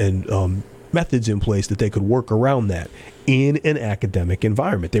strategies and methods in place that they could work around that in an academic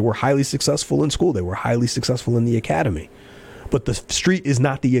environment. They were highly successful in school. They were highly successful in the academy. But the street is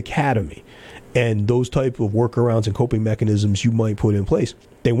not the academy. And those type of workarounds and coping mechanisms you might put in place,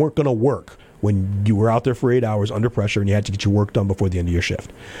 they weren't going to work when you were out there for 8 hours under pressure and you had to get your work done before the end of your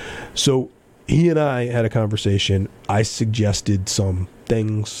shift. So he and I had a conversation. I suggested some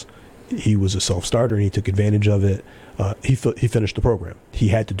things. He was a self-starter and he took advantage of it. He finished the program. He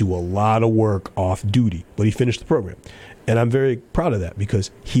had to do a lot of work off duty, but he finished the program. And I'm very proud of that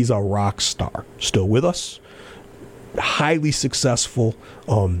because he's a rock star. Still with us. Highly successful.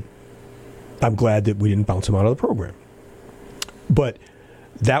 I'm glad that we didn't bounce him out of the program. But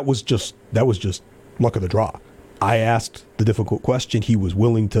that was just luck of the draw. I asked the difficult question. He was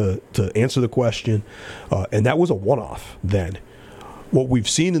willing to answer the question. And that was a one-off then. What we've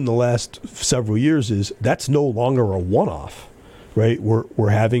seen in the last several years is that's no longer a one-off, right? We're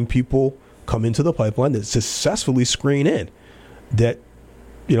having people come into the pipeline that successfully screen in that,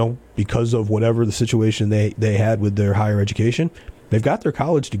 because of whatever the situation they had with their higher education, they've got their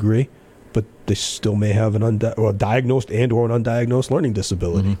college degree, but they still may have an diagnosed and or an undiagnosed learning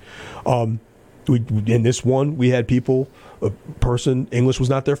disability. Mm-hmm. In this one, we had people, English was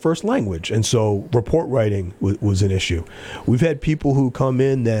not their first language, and so report writing was an issue. We've had people who come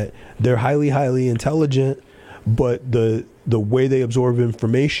in that they're highly, highly intelligent, but the way they absorb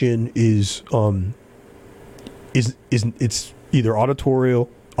information is it's either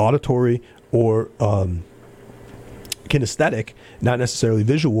auditory or kinesthetic, not necessarily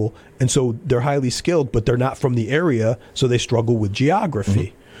visual, and so they're highly skilled, but they're not from the area, so they struggle with geography.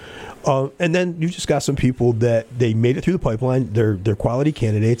 Mm-hmm. And then you just got some people that they made it through the pipeline. They're quality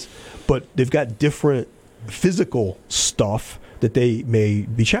candidates, but they've got different physical stuff that they may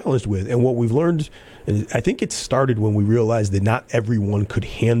be challenged with. And what we've learned, and I think it started when we realized that not everyone could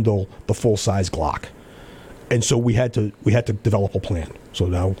handle the full size Glock, and so we had to develop a plan. So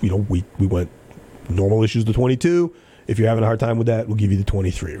now we went normal issues to 22. If you're having a hard time with that, we'll give you the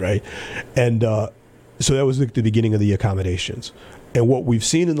 23, right? And so that was the beginning of the accommodations. And what we've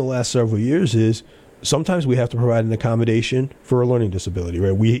seen in the last several years is sometimes we have to provide an accommodation for a learning disability,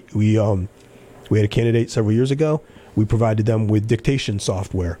 right? We had a candidate several years ago. We provided them with dictation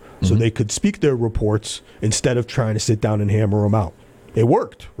software so they could speak their reports instead of trying to sit down and hammer them out. It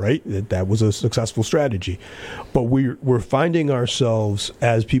worked, right? That was a successful strategy. But we're finding ourselves,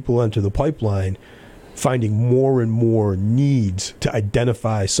 as people enter the pipeline, finding more and more needs to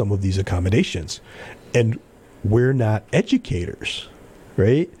identify some of these accommodations. And we're not educators,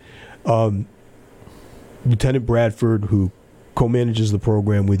 right? Lieutenant Bradford, who co-manages the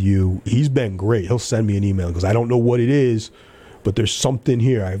program with you, he's been great. He'll send me an email because I don't know what it is, but there's something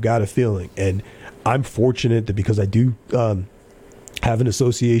here. I've got a feeling. And I'm fortunate that because I do have an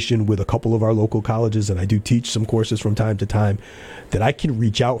association with a couple of our local colleges and I do teach some courses from time to time, that I can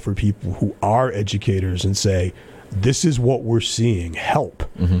reach out for people who are educators and say, this is what we're seeing, help.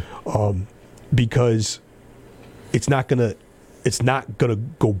 Mm-hmm. Because it's not gonna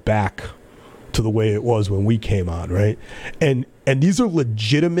go back to the way it was when we came on, right? And these are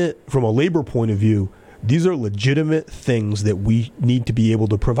legitimate, from a labor point of view, these are legitimate things that we need to be able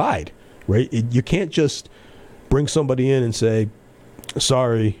to provide, right? You can't just bring somebody in and say,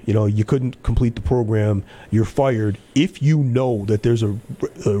 sorry, you couldn't complete the program, you're fired, if you know that there's a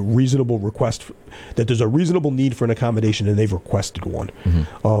reasonable request, that there's a reasonable need for an accommodation and they've requested one.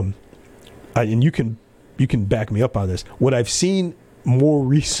 Mm-hmm. And you can back me up on this. What I've seen more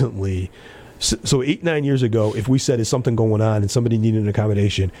recently So 8-9 years ago, if we said is something going on and somebody needed an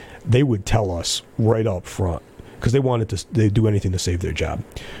accommodation, they would tell us right up front because they'd do anything to save their job.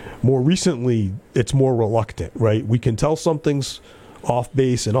 More recently, it's more reluctant, right? We can tell something's off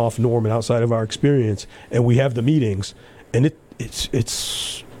base and off norm and outside of our experience, and we have the meetings, and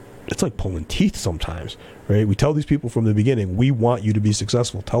it's like pulling teeth sometimes, right? We tell these people from the beginning, we want you to be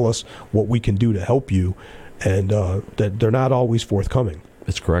successful. Tell us what we can do to help you, and that they're not always forthcoming.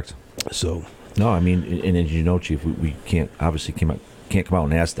 That's correct. So no, I mean, and as you know, Chief, we can't come out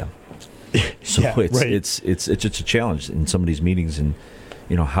and ask them. So yeah, it's just a challenge in some of these meetings, and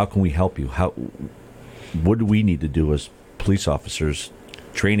how can we help you? What do we need to do as police officers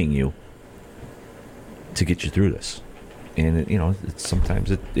training you to get you through this? And sometimes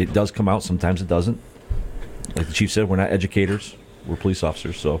it does come out, sometimes it doesn't. Like the chief said, we're not educators, we're police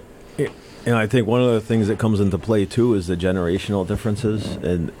officers. So, I think one of the things that comes into play too is the generational differences,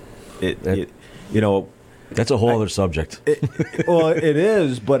 and that's a whole other subject. Well, it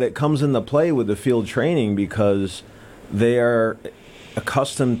is, but it comes into play with the field training because they are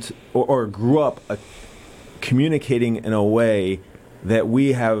accustomed to, or grew up communicating in a way that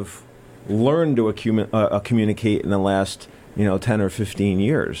we have learned to communicate in the last 10 or 15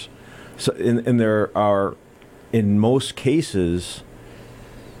 years. So, and there are, in most cases,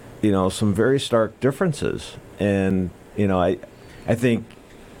 some very stark differences, and I think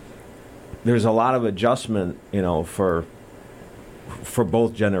there's a lot of adjustment, for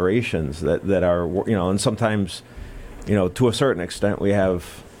both generations that are, and sometimes, to a certain extent, we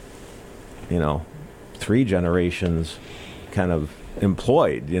have, 3 generations kind of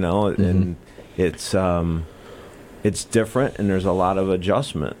employed, and it's different, and there's a lot of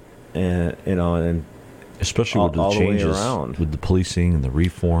adjustment, and and especially with the changes with the policing and the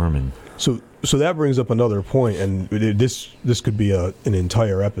reform, and so that brings up another point, and this could be an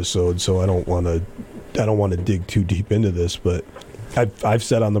entire episode. So I don't want to dig too deep into this, but I've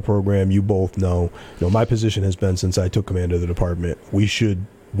said on the program, you both know, my position has been since I took command of the department, we should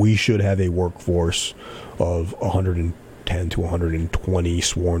have a workforce of 110 to 120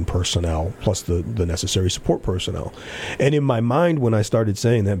 sworn personnel plus the necessary support personnel. And in my mind, when I started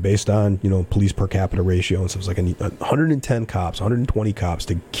saying that, based on police per capita ratio and stuff, it's like I need 110 cops, 120 cops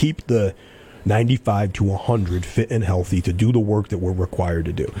to keep the 95 to 100 fit and healthy to do the work that we're required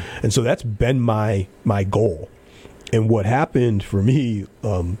to do. And so that's been my goal. And what happened for me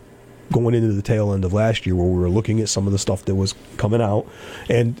going into the tail end of last year, where we were looking at some of the stuff that was coming out,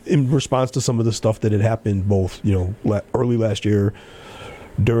 and in response to some of the stuff that had happened both early last year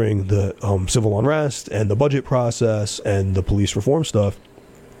during the civil unrest and the budget process and the police reform stuff,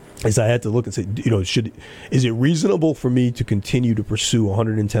 is I had to look and say, is it reasonable for me to continue to pursue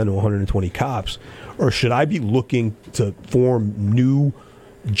 110 to 120 cops, or should I be looking to form new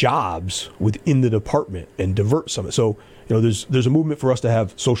jobs within the department and divert some? So, there's a movement for us to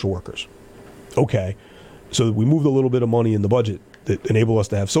have social workers. Okay, so we moved a little bit of money in the budget that enable us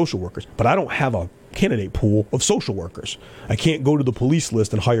to have social workers, but I don't have a candidate pool of social workers. I can't go to the police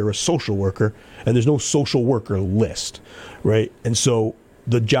list and hire a social worker, and there's no social worker list, right? And so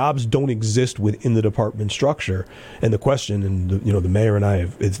the jobs don't exist within the department structure. And the question, and the mayor and I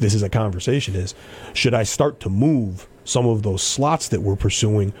this is a conversation, is should I start to move some of those slots that we're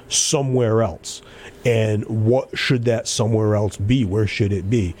pursuing somewhere else? And what should that somewhere else be? Where should it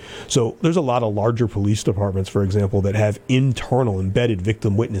be? So there's a lot of larger police departments, for example, that have internal embedded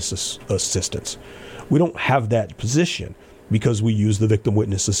victim witness assistants. We don't have that position because we use the victim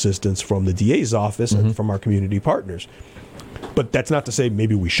witness assistants from the DA's office and from our community partners. But that's not to say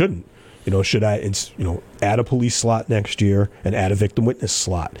maybe we shouldn't. Should I, add a police slot next year and add a victim witness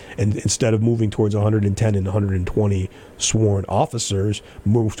slot? And instead of moving towards 110 and 120 sworn officers,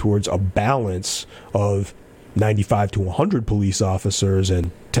 move towards a balance of 95 to 100 police officers and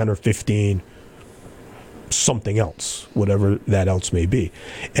 10 or 15 something else, whatever that else may be.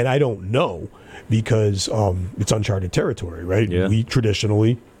 And I don't know because it's uncharted territory, right? Yeah. We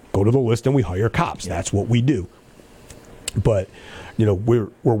traditionally go to the list and we hire cops. Yeah. That's what we do. But we're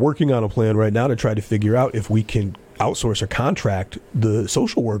working on a plan right now to try to figure out if we can outsource or contract the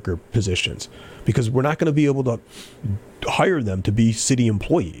social worker positions, because we're not going to be able to hire them to be city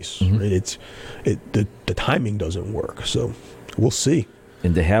employees. Right? The timing doesn't work, so we'll see.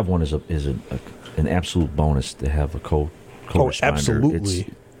 And to have one is an absolute bonus to have a co-responder.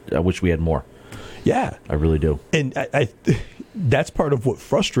 Absolutely. I wish we had more. Yeah, I really do. And I that's part of what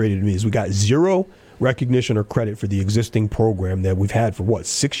frustrated me is we got zero recognition or credit for the existing program that we've had for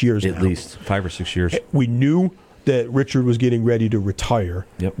 6 years now? At least 5 or 6 years. We knew that Richard was getting ready to retire.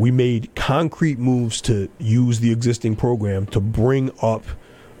 Yep. We made concrete moves to use the existing program to bring up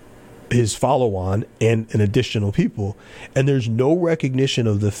his follow-on and additional people. And there's no recognition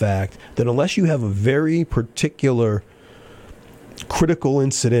of the fact that unless you have a very particular critical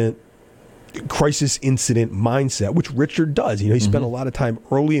incident, crisis incident mindset, which Richard does. He spent a lot of time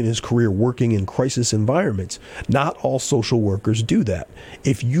early in his career working in crisis environments. Not all social workers do that.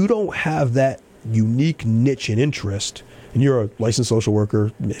 If you don't have that unique niche and interest, and you're a licensed social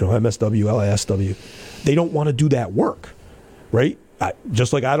worker, MSW, LISW, they don't want to do that work, right?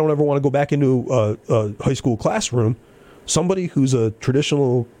 Just like I don't ever want to go back into a high school classroom, somebody who's a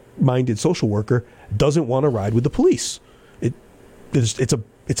traditional-minded social worker doesn't want to ride with the police.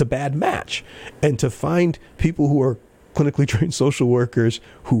 It's a bad match. And to find people who are clinically trained social workers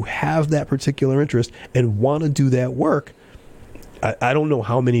who have that particular interest and want to do that work, I don't know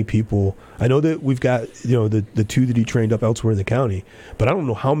how many people. I know that we've got the two that he trained up elsewhere in the county, but I don't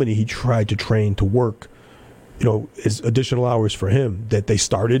know how many he tried to train to work as additional hours for him that they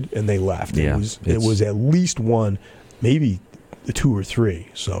started and they left. Yeah, it was at least one, maybe 2 or 3.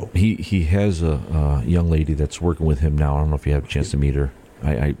 So he has a young lady that's working with him now. I don't know if you have a chance to meet her.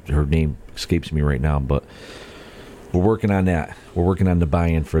 Her name escapes me right now, but we're working on that. We're working on the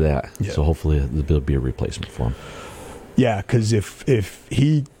buy-in for that. Yeah. So hopefully there'll be a replacement for him. Yeah, because if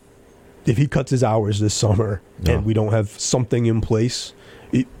he cuts his hours this summer and we don't have something in place,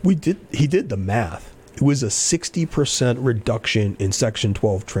 he did the math. It was a 60% reduction in Section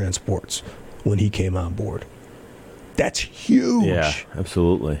 12 transports when he came on board. That's huge. Yeah,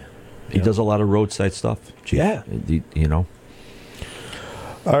 absolutely. He does a lot of roadside stuff, Chief. Yeah.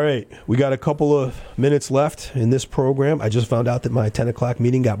 All right, we got a couple of minutes left in this program. I just found out that my 10 o'clock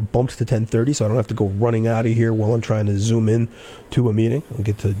meeting got bumped to 10:30, so I don't have to go running out of here while I'm trying to zoom in to a meeting. I'll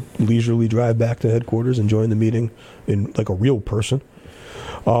get to leisurely drive back to headquarters and join the meeting in like a real person.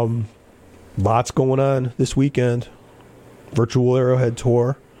 Lots going on this weekend. Virtual Arrowhead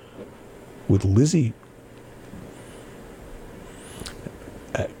tour with Lizzie.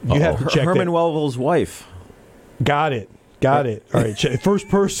 You have to check Herman that. Melville's wife. Got it. All right. First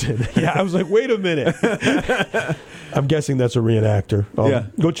person. Yeah, I was like, wait a minute. I'm guessing that's a reenactor.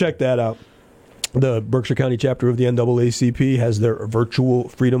 Go check that out. The Berkshire County chapter of the NAACP has their virtual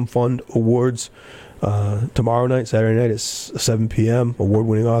Freedom Fund Awards tomorrow night, Saturday night at 7 p.m.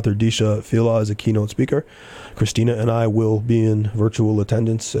 Award-winning author Disha Filah is a keynote speaker. Christina and I will be in virtual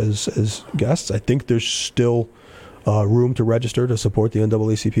attendance as guests. I think there's still room to register to support the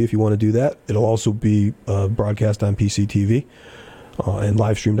NAACP if you want to do that. It'll also be broadcast on PCTV and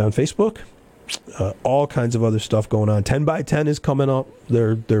live streamed on Facebook. All kinds of other stuff going on. 10 by 10 is coming up.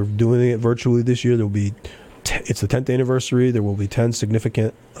 They're doing it virtually this year. There will be it's the 10th anniversary. There will be 10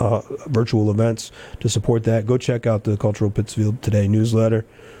 significant virtual events to support that. Go check out the Cultural Pittsfield Today newsletter.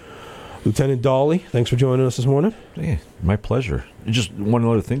 Lieutenant Dawley, thanks for joining us this morning. Yeah, my pleasure. Just one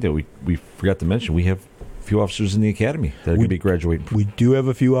other thing that we forgot to mention. We have a few officers in the academy that are going to be graduating. We do have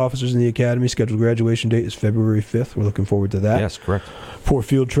a few officers in the academy. Scheduled graduation date is February 5th. We're looking forward to that. Yes, correct. Poor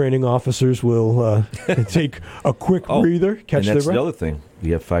field training officers will take a quick breather, catch their breath. And that's the other thing.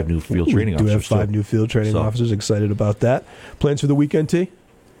 We have 5 new field training officers. We do have 5 new field training officers. Excited about that. Plans for the weekend, T?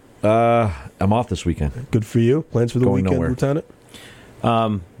 I'm off this weekend. Good for you. Plans for the weekend, nowhere. Lieutenant?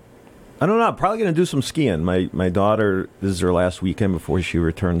 I don't know. I'm probably going to do some skiing. My daughter, this is her last weekend before she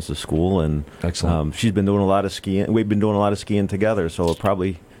returns to school, and excellent. She's been doing a lot of skiing. We've been doing a lot of skiing together, so I'll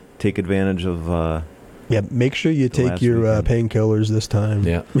probably take advantage of. Make sure you take your painkillers this time.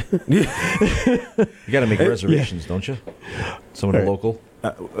 Yeah, you got to make reservations, don't you? Someone local.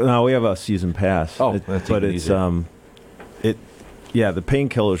 No, we have a season pass. Oh, but it's the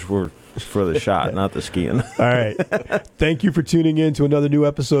painkillers were for the shot, not the skiing. All right. Thank you for tuning in to another new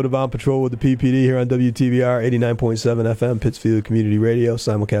episode of On Patrol with the PPD here on WTBR 89.7 FM, Pittsfield Community Radio,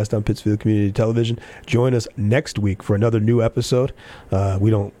 simulcast on Pittsfield Community Television. Join us next week for another new episode. We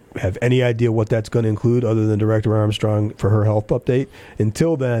don't have any idea what that's going to include other than Director Armstrong for her health update.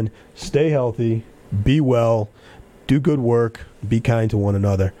 Until then, stay healthy, be well, do good work, be kind to one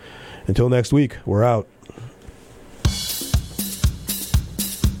another. Until next week, we're out.